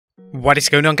What is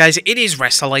going on, guys? It is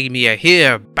Wrestlelamia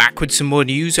here, back with some more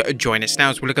news. Join us now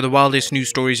as we look at the wildest news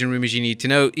stories and rumors you need to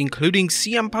know, including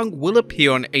CM Punk will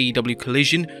appear on AEW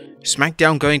Collision,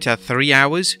 SmackDown going to 3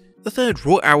 hours, the third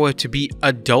Raw hour to be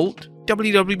adult,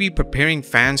 WWE preparing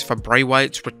fans for Bray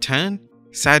Wyatt's return,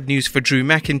 sad news for Drew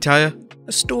McIntyre,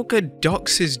 a stalker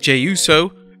doxes Jey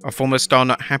Uso, a former star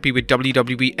not happy with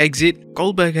WWE exit,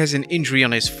 Goldberg has an injury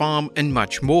on his farm, and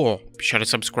much more. Be sure to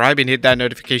subscribe and hit that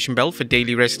notification bell for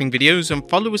daily wrestling videos, and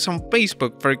follow us on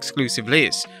Facebook for exclusive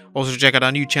lists. Also check out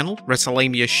our new channel,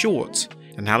 Wrestlelamia Shorts.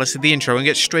 And now let's hit the intro and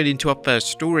get straight into our first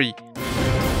story.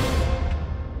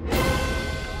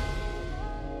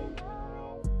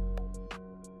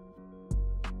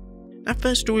 Our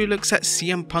first story looks at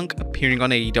CM Punk appearing on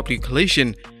AEW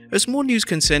Collision. There's more news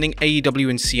concerning AEW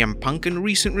and CM Punk, and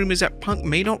recent rumors that Punk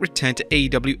may not return to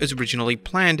AEW as originally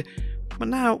planned. But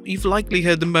now, you've likely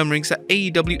heard the murmurings that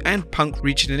AEW and Punk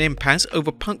reached an impasse over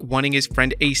Punk wanting his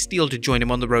friend Ace Steel to join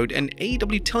him on the road, and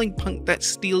AEW telling Punk that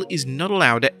Steel is not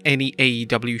allowed at any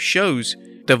AEW shows.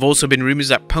 There have also been rumors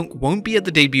that Punk won't be at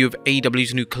the debut of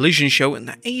AEW's new Collision show, and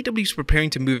that AEW is preparing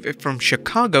to move it from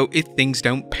Chicago if things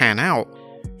don't pan out.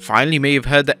 Finally, you may have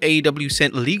heard that AEW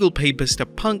sent legal papers to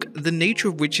Punk, the nature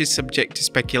of which is subject to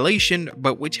speculation,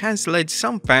 but which has led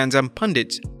some fans and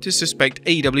pundits to suspect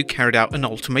AEW carried out an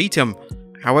ultimatum.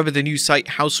 However, the news site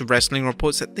House of Wrestling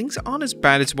reports that things aren't as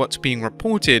bad as what's being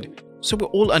reported. So we're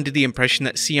all under the impression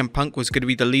that CM Punk was going to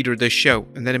be the leader of the show,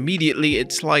 and then immediately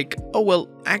it's like, oh well,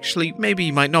 actually maybe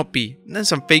he might not be. And then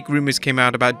some fake rumors came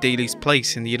out about Daily's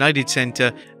place in the United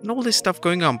Center and all this stuff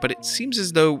going on, but it seems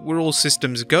as though we're all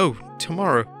systems go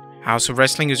tomorrow. House of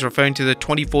Wrestling is referring to the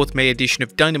 24th May edition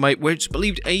of Dynamite, where it's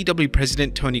believed AEW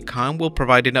President Tony Khan will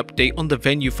provide an update on the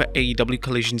venue for AEW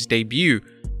Collision's debut.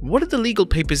 What are the legal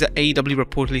papers that AEW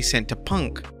reportedly sent to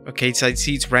Punk? Arcade Side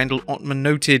Seats Randall Ottman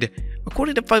noted,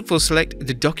 according to Fightful Select,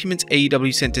 the documents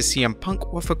AEW sent to CM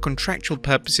Punk were for contractual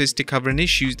purposes to cover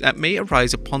issues that may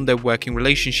arise upon their working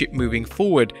relationship moving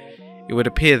forward. It would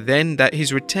appear then that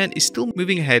his return is still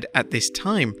moving ahead at this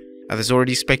time. There's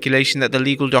already speculation that the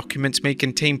legal documents may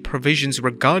contain provisions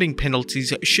regarding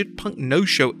penalties should Punk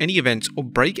no-show any events or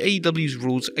break AEW's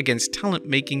rules against talent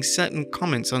making certain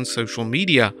comments on social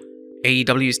media.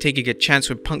 AEW is taking a chance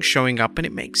with Punk showing up, and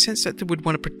it makes sense that they would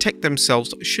want to protect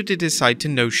themselves should they decide to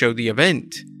no-show the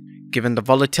event. Given the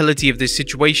volatility of this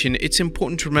situation, it's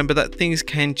important to remember that things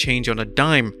can change on a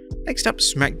dime. Next up,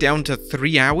 SmackDown to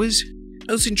 3 hours?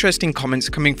 Those interesting comments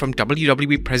coming from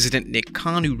WWE President Nick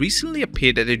Khan, who recently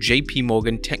appeared at the JP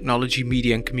Morgan Technology,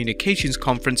 Media and Communications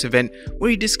Conference event, where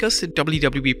he discussed the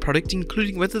WWE product,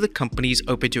 including whether the company is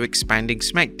open to expanding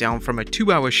SmackDown from a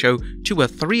 2-hour show to a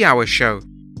 3-hour show.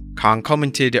 Khan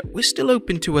commented, "We're still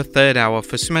open to a 3rd hour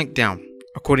for SmackDown."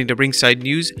 According to Ringside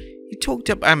News, he talked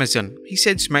up Amazon. He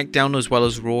said SmackDown as well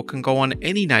as Raw can go on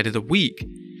any night of the week.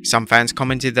 Some fans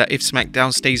commented that if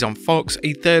SmackDown stays on Fox,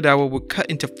 a 3rd hour would cut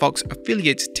into Fox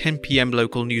affiliates' 10 PM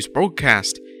local news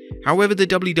broadcast. However, the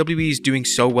WWE is doing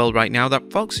so well right now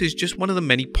that Fox is just one of the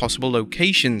many possible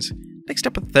locations. Next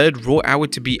up, a 3rd Raw hour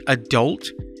to be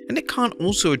adult. And it can't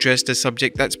also address the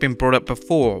subject that's been brought up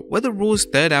before, whether Raw's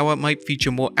 3rd hour might feature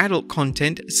more adult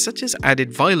content such as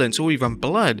added violence or even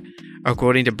blood.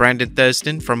 According to Brandon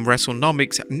Thurston from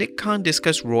WrestleNomics, Nick Khan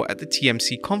discussed Raw at the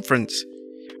TMC conference.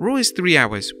 Raw is 3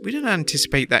 hours. We don't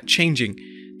anticipate that changing.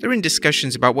 They're in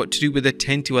discussions about what to do with the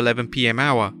 10 to 11 PM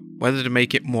hour, whether to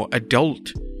make it more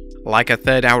adult. Like a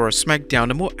 3rd hour of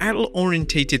SmackDown, a more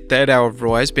adult-orientated 3rd hour of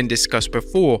Raw has been discussed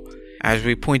before. As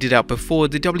we pointed out before,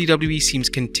 the WWE seems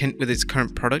content with its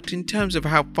current product in terms of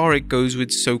how far it goes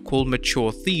with so-called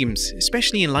mature themes,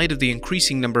 especially in light of the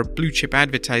increasing number of blue-chip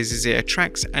advertisers it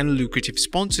attracts and lucrative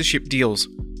sponsorship deals.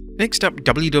 Next up,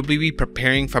 WWE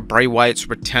preparing for Bray Wyatt's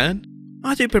return?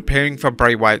 Are they preparing for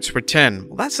Bray Wyatt's return?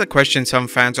 Well, that's the question some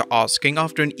fans are asking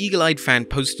after an eagle-eyed fan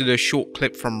posted a short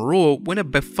clip from Raw when a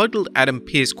befuddled Adam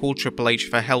Pearce called Triple H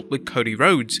for help with Cody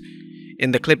Rhodes.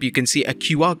 In the clip you can see a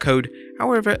QR code,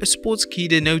 however a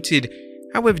Sportskeeda noted,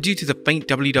 however due to the faint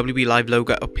WWE Live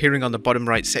logo appearing on the bottom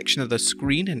right section of the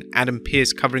screen and Adam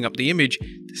Pearce covering up the image,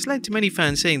 this led to many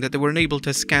fans saying that they were unable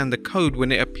to scan the code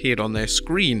when it appeared on their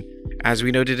screen. As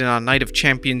we noted in our Night of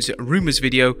Champions Rumors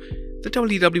video, the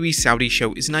WWE Saudi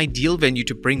show is an ideal venue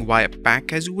to bring Wyatt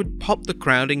back, as it would pop the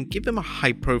crowd and give him a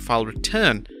high-profile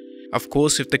return. Of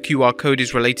course, if the QR code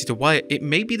is related to Wyatt, it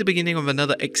may be the beginning of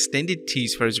another extended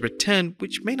tease for his return,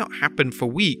 which may not happen for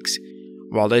weeks.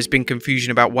 While there's been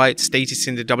confusion about Wyatt's status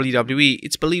in the WWE,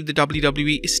 it's believed the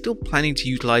WWE is still planning to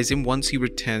utilize him once he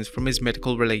returns from his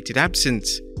medical-related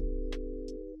absence.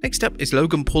 Next up is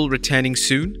Logan Paul returning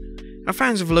soon. Our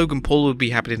fans of Logan Paul will be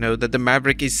happy to know that the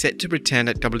Maverick is set to return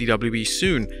at WWE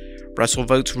soon.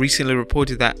 WrestleVotes recently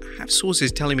reported that I have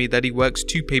sources telling me that he works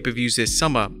 2 pay-per-views this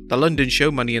summer, the London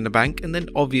show Money in the Bank and then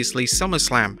obviously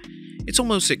SummerSlam. It's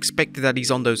almost expected that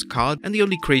he's on those cards, and the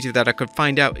only creative that I could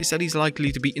find out is that he's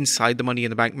likely to be inside the Money in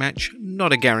the Bank match,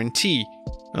 not a guarantee.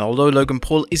 And although Logan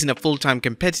Paul isn't a full-time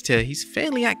competitor, he's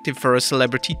fairly active for a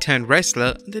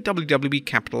celebrity-turned-wrestler, and the WWE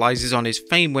capitalizes on his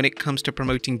fame when it comes to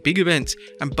promoting big events,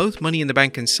 and both Money in the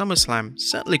Bank and SummerSlam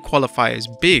certainly qualify as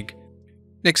big.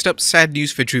 Next up, sad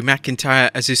news for Drew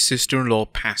McIntyre as his sister-in-law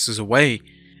passes away.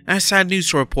 Our sad news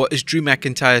to report as Drew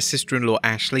McIntyre's sister-in-law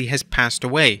Ashley has passed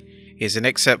away. Here's an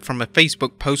excerpt from a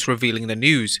Facebook post revealing the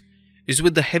news. It is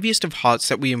with the heaviest of hearts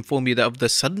that we inform you of the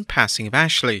sudden passing of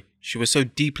Ashley. She was so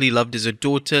deeply loved as a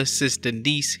daughter, sister,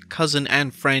 niece, cousin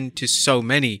and friend to so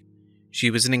many.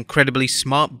 She was an incredibly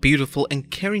smart, beautiful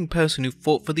and caring person who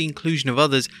fought for the inclusion of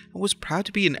others and was proud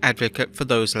to be an advocate for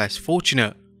those less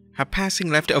fortunate. Her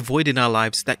passing left a void in our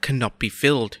lives that cannot be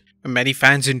filled. Many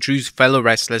fans and Drew's fellow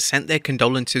wrestlers sent their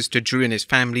condolences to Drew and his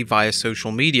family via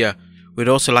social media. We'd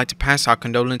also like to pass our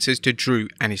condolences to Drew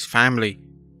and his family.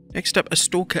 Next up, a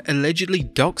stalker allegedly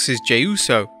doxes Jey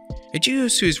Uso. Jey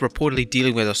Uso is reportedly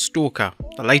dealing with a stalker,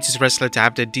 the latest wrestler to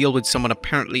have to deal with someone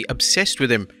apparently obsessed with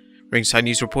him. Ringside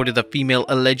News reported the female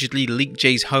allegedly leaked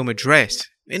Jey's home address.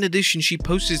 In addition, she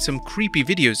posted some creepy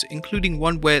videos, including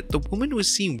one where the woman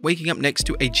was seen waking up next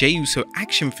to a Jey Uso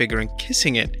action figure and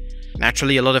kissing it.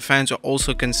 Naturally, a lot of fans are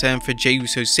also concerned for Jey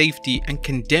Uso's safety and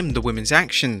condemn the woman's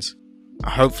actions.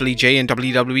 Hopefully Jey and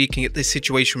WWE can get this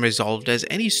situation resolved, as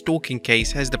any stalking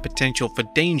case has the potential for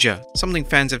danger, something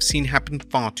fans have seen happen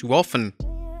far too often.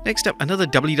 Next up, another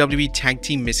WWE tag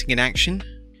team missing in action.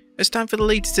 It's time for the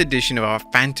latest edition of our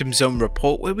Phantom Zone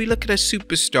report, where we look at a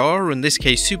superstar, or in this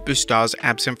case superstars,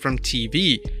 absent from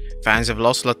TV. Fans of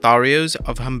Los Lotharios,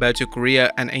 of Humberto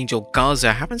Carrillo and Angel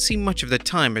Garza haven't seen much of their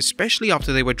time, especially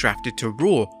after they were drafted to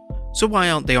Raw. So why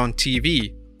aren't they on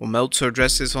TV? Well, Meltzer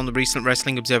addressed this on the recent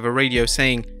Wrestling Observer Radio,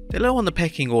 saying they're low on the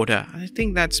pecking order, and I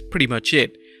think that's pretty much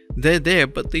it. They're there,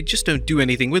 but they just don't do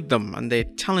anything with them, and they're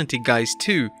talented guys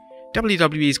too.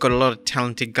 WWE's got a lot of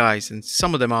talented guys, and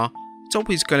some of them are. It's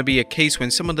always going to be a case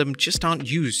when some of them just aren't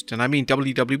used, and I mean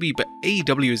WWE, but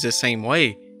AEW is the same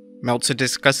way. Meltzer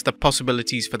discussed the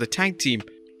possibilities for the tag team.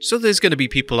 So there's going to be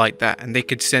people like that, and they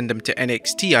could send them to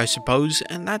NXT, I suppose,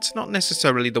 and that's not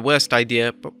necessarily the worst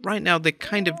idea, but right now they're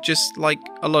kind of just like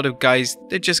a lot of guys,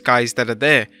 they're just guys that are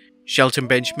there. Shelton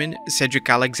Benjamin, Cedric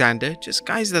Alexander, just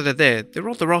guys that are there, they're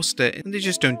on the roster and they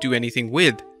just don't do anything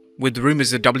with. With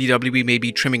rumors that WWE may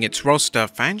be trimming its roster,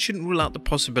 fans shouldn't rule out the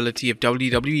possibility of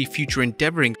WWE future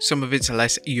endeavoring some of its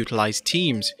less utilized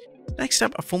teams. Next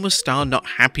up, a former star not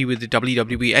happy with the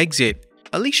WWE exit.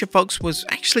 Alicia Fox was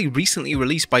actually recently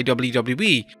released by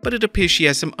WWE, but it appears she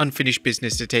has some unfinished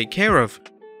business to take care of.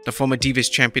 The former Divas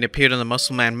champion appeared on the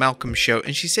Muscle Man Malcolm show,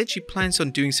 and she said she plans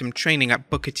on doing some training at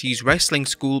Booker T's wrestling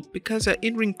school because her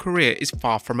in-ring career is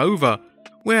far from over.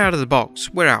 We're out of the box,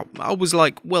 we're out. I was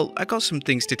like, well, I got some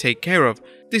things to take care of.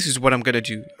 This is what I'm gonna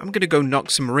do. I'm gonna go knock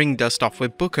some ring dust off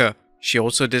with Booker. She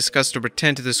also discussed a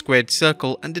return to the squared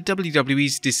circle and the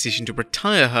WWE's decision to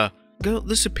retire her. Girl,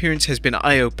 this appearance has been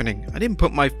eye-opening. I didn't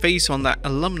put my face on that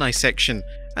alumni section.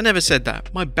 I never said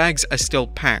that. My bags are still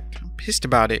packed. I'm pissed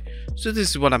about it. So this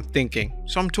is what I'm thinking.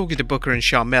 So I'm talking to Booker and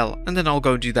Charmel, and then I'll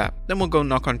go do that. Then we'll go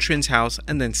knock on Trin's house,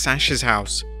 and then Sasha's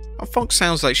house. Fox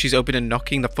sounds like she's open and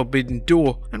knocking the forbidden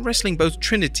door, and wrestling both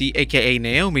Trinity, aka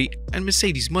Naomi, and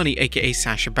Mercedes Money, aka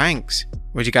Sasha Banks.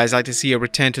 Would you guys like to see her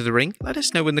return to the ring? Let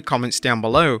us know in the comments down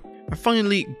below. And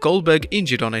finally, Goldberg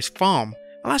injured on his farm.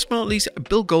 Last but not least,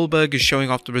 Bill Goldberg is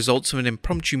showing off the results of an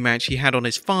impromptu match he had on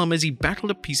his farm as he battled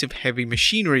a piece of heavy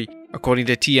machinery. According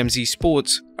to TMZ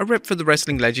Sports, a rep for the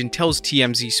wrestling legend tells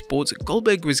TMZ Sports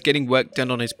Goldberg was getting work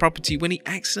done on his property when he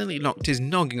accidentally knocked his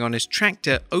noggin on his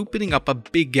tractor, opening up a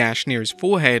big gash near his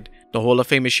forehead. The Hall of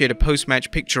Famer shared a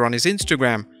post-match picture on his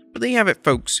Instagram. But there you have it,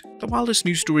 folks, the wildest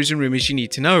news stories and rumors you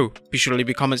need to know. Be sure to leave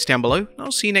your comments down below, and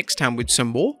I'll see you next time with some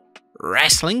more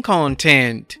wrestling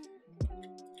content.